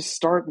 you just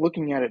start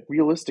looking at it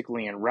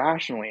realistically and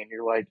rationally, and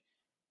you're like,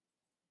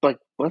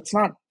 let's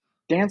not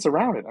dance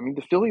around it. I mean,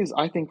 the Phillies,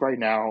 I think right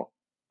now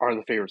are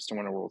the favorites to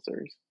win a World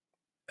Series.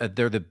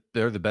 They're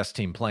the best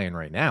team playing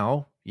right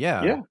now.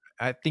 Yeah, Yeah.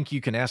 I think you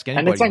can ask And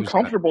it's anybody who's got.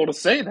 uncomfortable to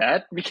say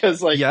that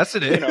because like, Yes,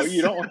 it you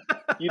is.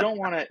 don't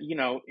want to,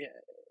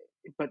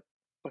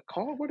 but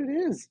call it what it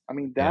is. I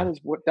mean, Yeah.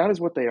 that is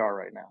what they are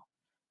right now.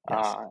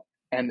 Yes.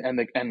 And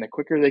the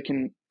quicker they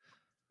can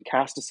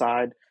cast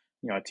aside,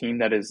 a team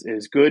that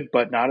is good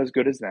but not as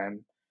good as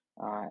them,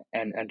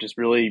 and just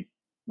really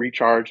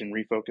recharge and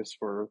refocus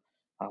for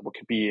what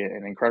could be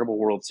an incredible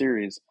World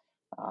Series.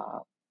 Uh,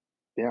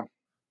 yeah,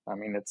 I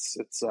mean it's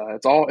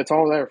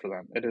all there for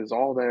them. It is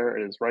all there.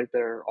 It is right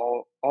there,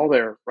 all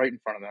there, right in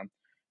front of them.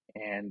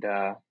 And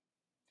I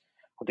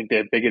think they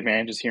have big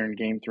advantages here in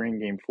Game 3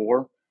 and Game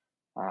 4.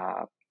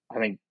 I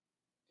think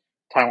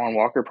Taiwan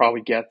Walker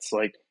probably gets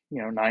like,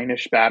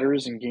 nine-ish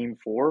batters in Game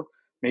 4,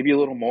 maybe a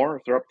little more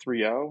if they're up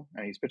 3-0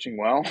 and he's pitching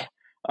well.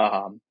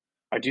 Um,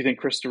 I do think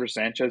Christopher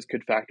Sanchez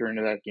could factor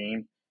into that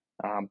game,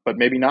 but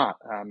maybe not.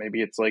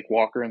 Maybe it's like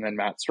Walker and then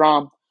Matt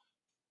Strom,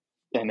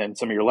 and then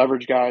some of your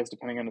leverage guys,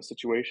 depending on the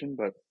situation.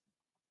 But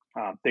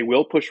they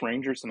will push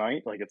Rangers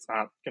tonight. Like it's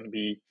not going to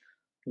be,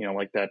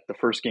 like that the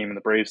first game in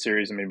the Braves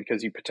series. I mean,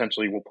 because you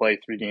potentially will play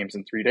 3 games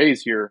in 3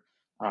 days here,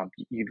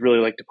 you'd really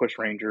like to push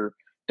Ranger.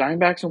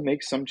 Diamondbacks will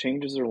make some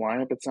changes to their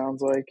lineup. It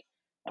sounds like.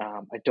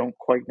 I don't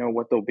quite know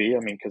what they'll be. I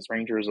mean, because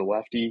Ranger is a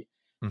lefty.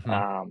 Hmm.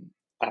 Um,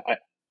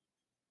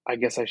 I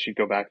guess I should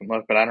go back and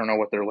look, but I don't know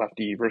what their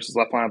lefty versus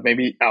left lineup.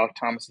 Maybe Alec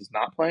Thomas is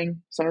not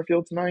playing center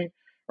field tonight,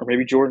 or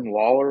maybe Jordan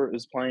Lawler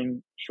is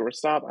playing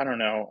shortstop. I don't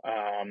know.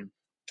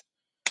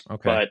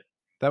 Okay, But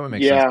that would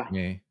make sense yeah, to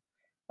me.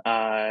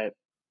 uh,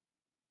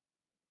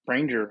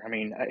 Ranger. I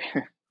mean,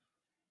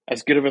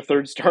 as good of a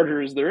third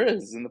starter as there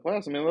is in the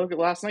playoffs. I mean, look at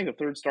last night. The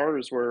third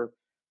starters were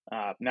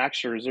Max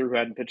Scherzer, who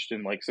hadn't pitched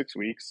in like 6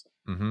 weeks,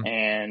 Hmm.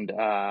 and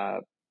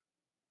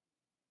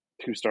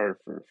who started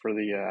for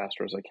the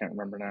Astros. I can't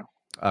remember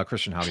now.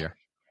 Christian Javier.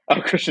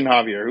 Oh, Christian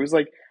Javier, who was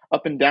like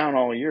up and down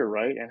all year,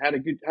 right, and had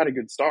a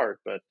good start.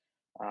 But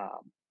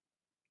um,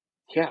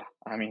 yeah,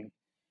 I mean,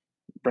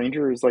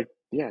 Ranger is like,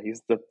 yeah,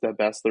 he's the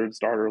best third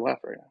starter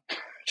left right now,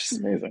 which is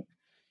amazing.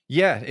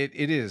 Yeah,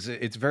 it is.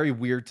 It's very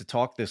weird to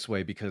talk this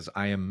way because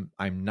I'm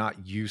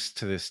not used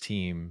to this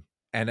team,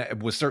 and I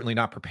was certainly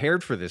not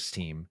prepared for this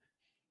team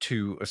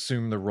to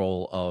assume the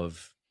role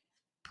of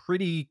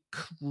pretty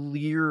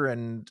clear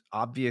and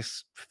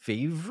obvious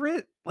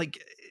favorite.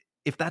 Like,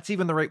 if that's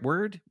even the right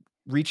word,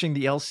 reaching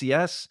the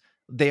LCS,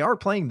 they are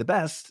playing the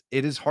best.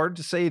 It is hard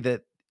to say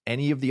that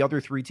any of the other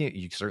three teams,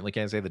 you certainly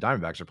can't say the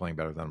Diamondbacks are playing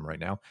better than them right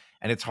now.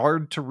 And it's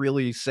hard to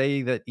really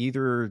say that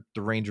either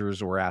the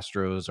Rangers or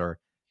Astros are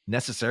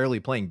necessarily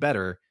playing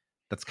better.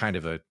 That's kind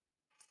of a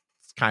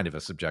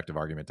subjective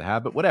argument to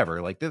have, but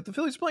whatever. Like the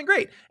Phillies are playing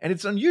great, and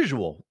it's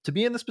unusual to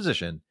be in this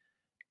position,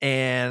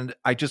 and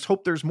I just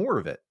hope there's more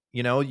of it.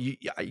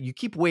 You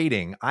keep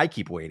waiting. I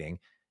keep waiting.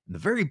 In the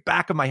very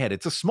back of my head,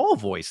 it's a small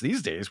voice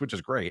these days, which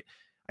is great.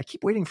 I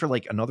keep waiting for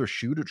like another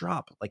shoe to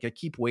drop. Like I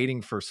keep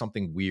waiting for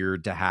something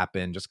weird to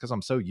happen just because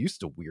I'm so used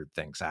to weird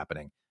things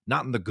happening,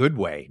 not in the good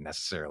way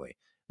necessarily.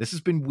 This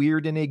has been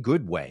weird in a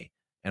good way,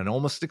 and an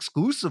almost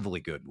exclusively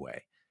good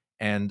way.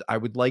 And I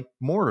would like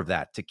more of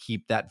that to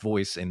keep that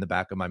voice in the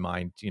back of my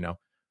mind,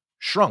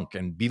 shrunk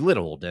and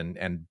belittled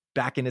and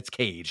back in its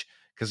cage,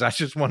 because I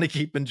just want to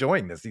keep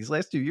enjoying this. These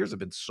last 2 years have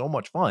been so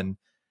much fun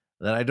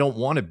that I don't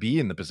want to be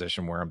in the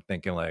position where I'm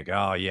thinking like,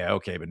 oh yeah,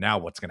 okay, but now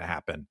what's going to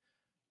happen?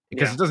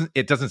 Because Yeah,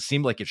 it doesn't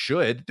seem like it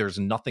should. There's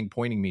nothing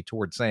pointing me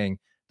towards saying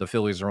the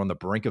Phillies are on the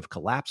brink of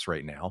collapse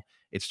right now.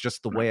 It's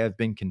just the no, way I've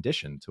been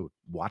conditioned to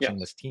watching yes.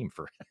 this team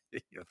for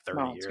 30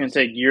 Well, it's going to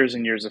years. take years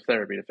and years of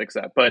therapy to fix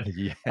that. But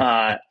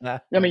Yeah.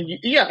 I mean,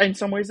 yeah, in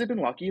some ways they've been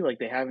lucky. Like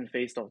they haven't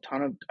faced a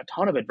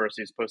ton of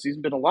adversity this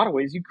postseason. But in a lot of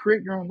ways, you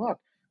create your own luck.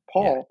 Yeah.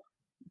 Paul,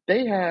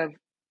 they have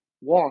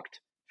walked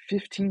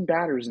 15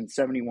 batters in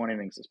 71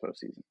 innings this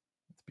postseason.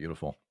 It's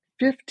beautiful.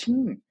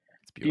 15.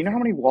 It's Do you know how beautiful.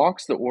 many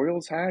walks the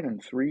Orioles had in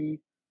three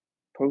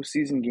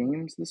postseason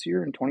games this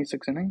year in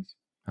 26 innings?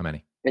 How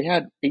many? They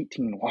had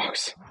 18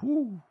 walks.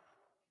 Whew.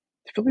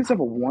 The Phillies have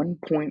a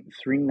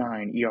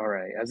 1.39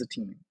 ERA as a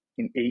team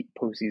in 8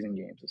 postseason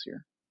games this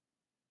year.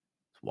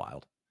 It's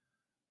wild.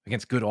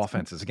 Against good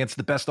offenses, against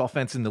the best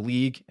offense in the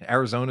league.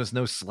 Arizona's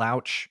no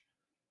slouch.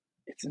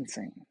 It's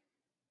insane.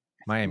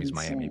 Miami's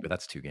Miami, Insane. but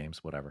that's 2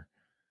 games, whatever.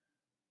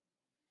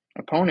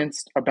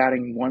 Opponents are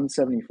batting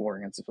 174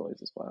 against the Phillies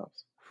this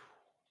playoffs.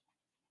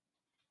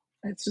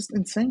 It's just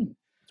insane.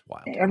 It's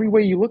wild. Every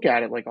way you look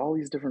at it, like all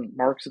these different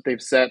marks that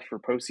they've set for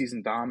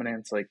postseason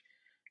dominance, like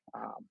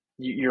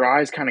your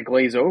eyes kind of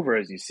glaze over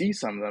as you see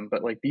some of them.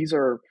 But like these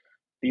are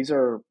these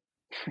are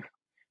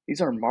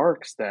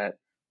marks that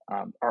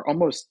are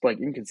almost like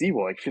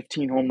inconceivable, like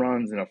 15 home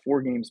runs in a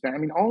 4 game span. I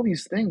mean, all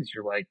these things.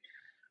 You're like,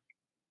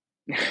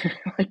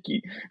 like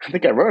I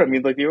think I wrote. I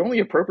mean, like the only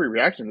appropriate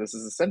reaction to this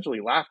is essentially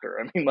laughter.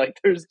 I mean, like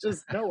there's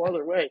just no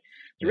other way to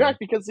Yeah. react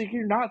because if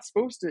you're not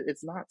supposed to,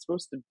 it's not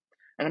supposed to.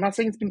 And I'm not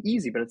saying it's been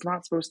easy, but it's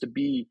not supposed to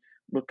be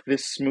look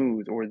this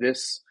smooth or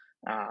this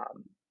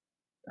um,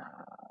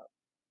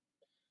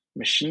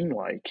 machine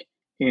like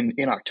in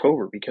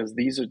October because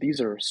these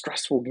are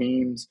stressful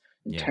games,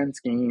 Yeah. intense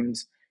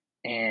games,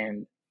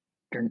 and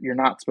you're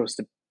not supposed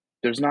to.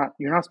 You're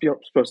not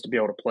supposed to be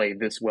able to play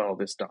this well,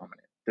 this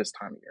dominant this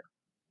time of year,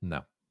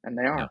 No. and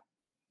they No. are.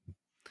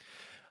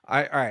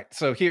 All right.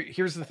 So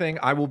here's the thing.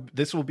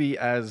 This will be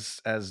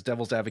as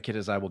devil's advocate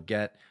as I will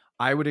get.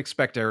 I would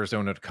expect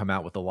Arizona to come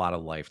out with a lot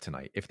of life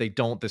tonight. If they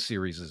don't, the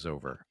series is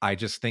over. I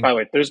just think. By the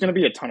way, there's going to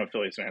be a ton of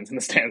Phillies fans in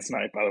the stands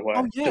tonight. By the way,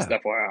 Oh yeah. just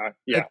FYI,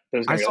 yeah, Like,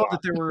 there's I going to be a saw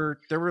that lot.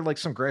 there were like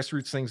some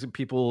grassroots things that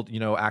people,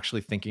 actually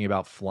thinking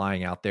about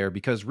flying out there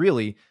because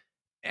really,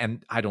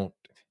 and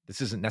this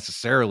isn't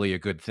necessarily a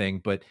good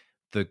thing, but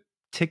the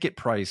ticket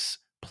price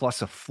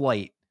plus a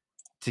flight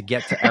to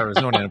get to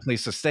Arizona and a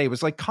place to stay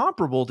was like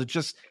comparable to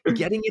just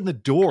getting in the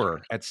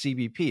door at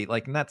CBP.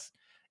 Like, and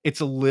it's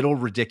a little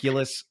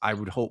ridiculous. I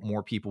would hope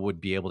more people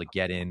would be able to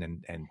get in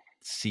and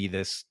see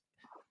this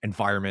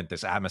environment,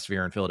 this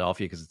atmosphere in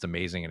Philadelphia, because it's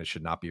amazing and it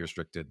should not be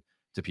restricted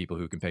to people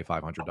who can pay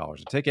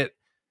 $500 a ticket.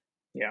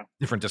 Yeah,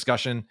 Different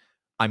discussion.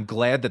 I'm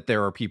glad that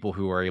there are people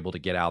who are able to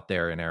get out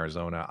there in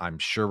Arizona. I'm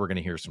sure we're going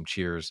to hear some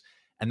cheers.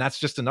 And that's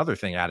just another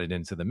thing added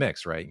into the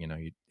mix, right?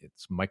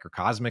 It's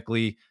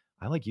microcosmically,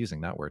 I like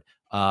using that word,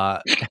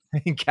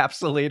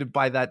 encapsulated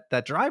by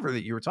that driver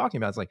that you were talking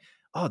about. It's like,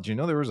 oh, do you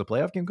know there was a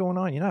playoff game going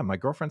on? My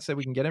girlfriend said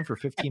we can get in for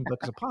 $15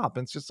 a pop.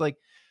 And it's just like,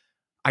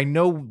 I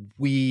know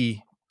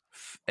we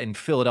in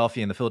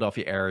Philadelphia, in the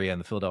Philadelphia area,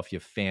 and the Philadelphia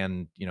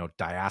fan,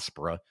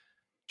 diaspora,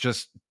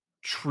 just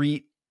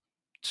treat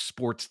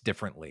sports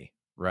differently,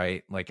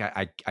 right? Like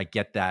I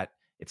get that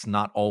it's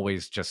not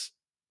always just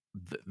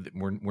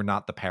we're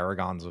not the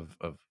paragons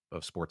of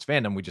sports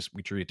fandom.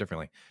 We treat it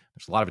differently.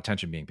 There's a lot of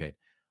attention being paid,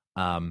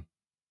 and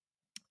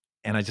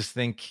I just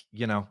think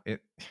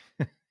it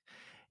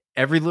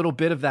every little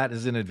bit of that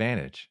is an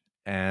advantage,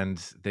 and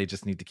they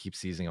just need to keep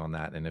seizing on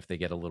that. And if they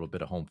get a little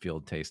bit of home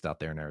field taste out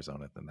there in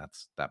Arizona, then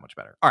that's that much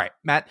better. All right,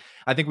 Matt,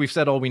 I think we've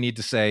said all we need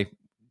to say.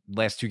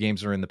 Last two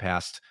games are in the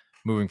past.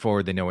 Moving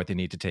forward, they know what they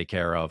need to take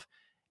care of.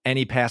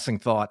 Any passing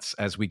thoughts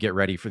as we get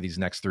ready for these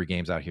next three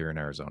games out here in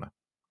Arizona?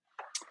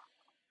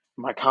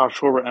 my Kyle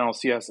Schwarber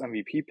NLCS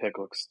MVP pick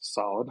looks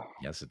solid.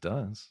 Yes, it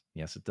does.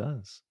 Yes, it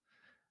does.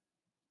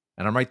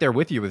 And I'm right there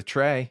with you with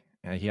Trey.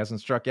 He hasn't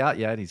struck out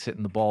yet. He's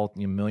hitting the ball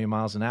a million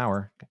miles an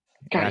hour.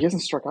 God, he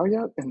hasn't struck out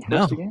yet in the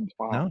first two games.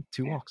 Wow, no,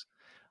 two walks.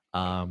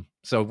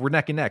 So we're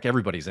neck and neck.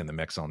 Everybody's in the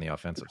mix on the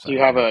offensive side. Do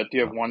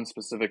you have one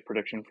specific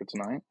prediction for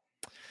tonight?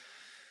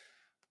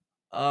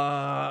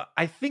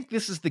 I think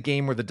this is the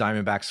game where the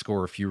Diamondbacks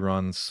score a few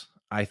runs.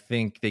 I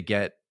think they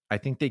get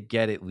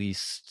at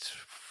least.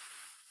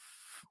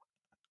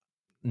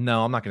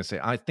 No, I'm not going to say.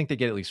 I think they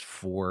get at least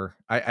 4.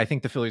 I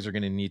think the Phillies are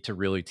going to need to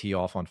really tee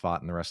off on Fott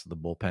and the rest of the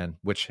bullpen,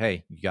 which,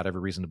 hey, you got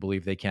every reason to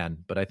believe they can.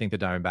 But I think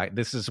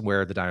this is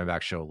where the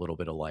Diamondbacks show a little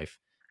bit of life.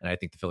 And I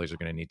think the Phillies are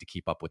going to need to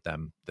keep up with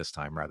them this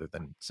time rather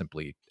than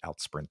simply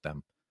outsprint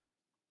them.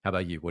 How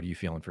about you? What are you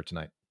feeling for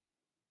tonight?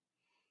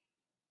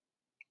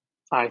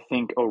 I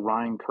think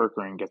Orion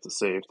Kerkering gets a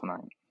save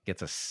tonight.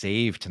 Gets a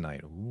save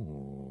tonight.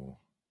 Ooh.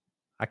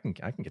 I can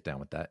get down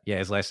with that. Yeah,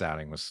 his last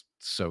outing was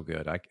so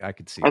good. I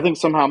could see. I think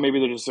somehow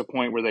maybe there's just a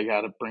point where they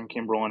got to bring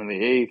Kimbrel in the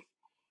 8th,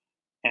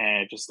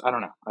 and I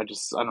don't know. I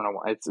don't know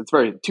why. It's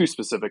very too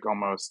specific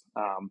almost.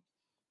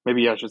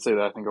 Maybe I should say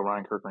that I think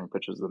Orion Kerkering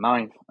pitches the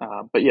 9th.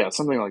 But yeah,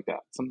 something like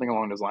that, something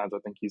along those lines. I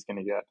think he's going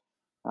to get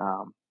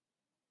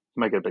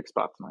might get a big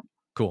spot tonight.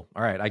 Cool.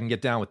 All right, I can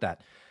get down with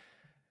that.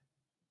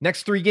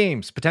 Next 3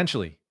 games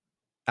potentially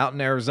out in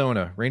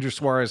Arizona. Ranger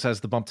Suarez has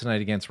the bump tonight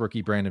against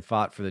rookie Brandon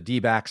Pfaadt for the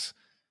D-backs.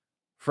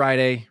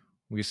 Friday,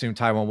 we assume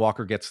Taijuan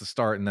Walker gets the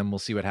start, and then we'll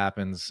see what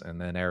happens. And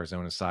then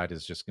Arizona's side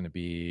is just going to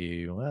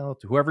be, well,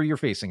 whoever you're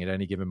facing at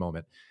any given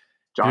moment.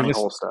 Johnny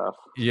Holstaff.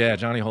 Yeah,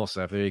 Johnny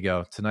Holstaff. There you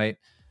go. Tonight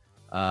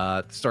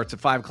starts at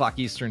 5 o'clock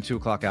Eastern, 2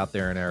 o'clock out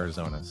there in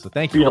Arizona. So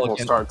thank you. Beautiful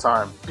start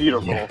time.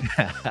 Beautiful.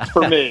 Yeah.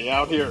 For me,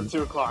 out here at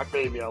 2 o'clock,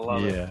 baby. I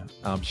love it. Yeah,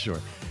 I'm sure.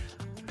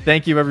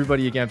 Thank you,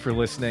 everybody, again for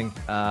listening.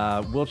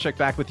 We'll check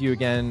back with you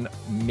again.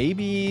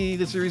 Maybe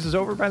the series is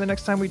over by the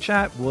next time we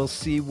chat. We'll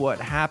see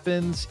what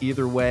happens.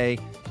 Either way,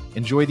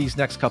 enjoy these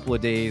next couple of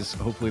days.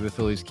 Hopefully the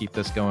Phillies keep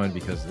this going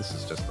because this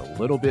is just a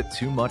little bit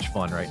too much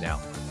fun right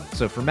now.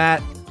 So for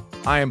Matt,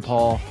 I am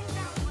Paul.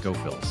 Go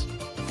Phils.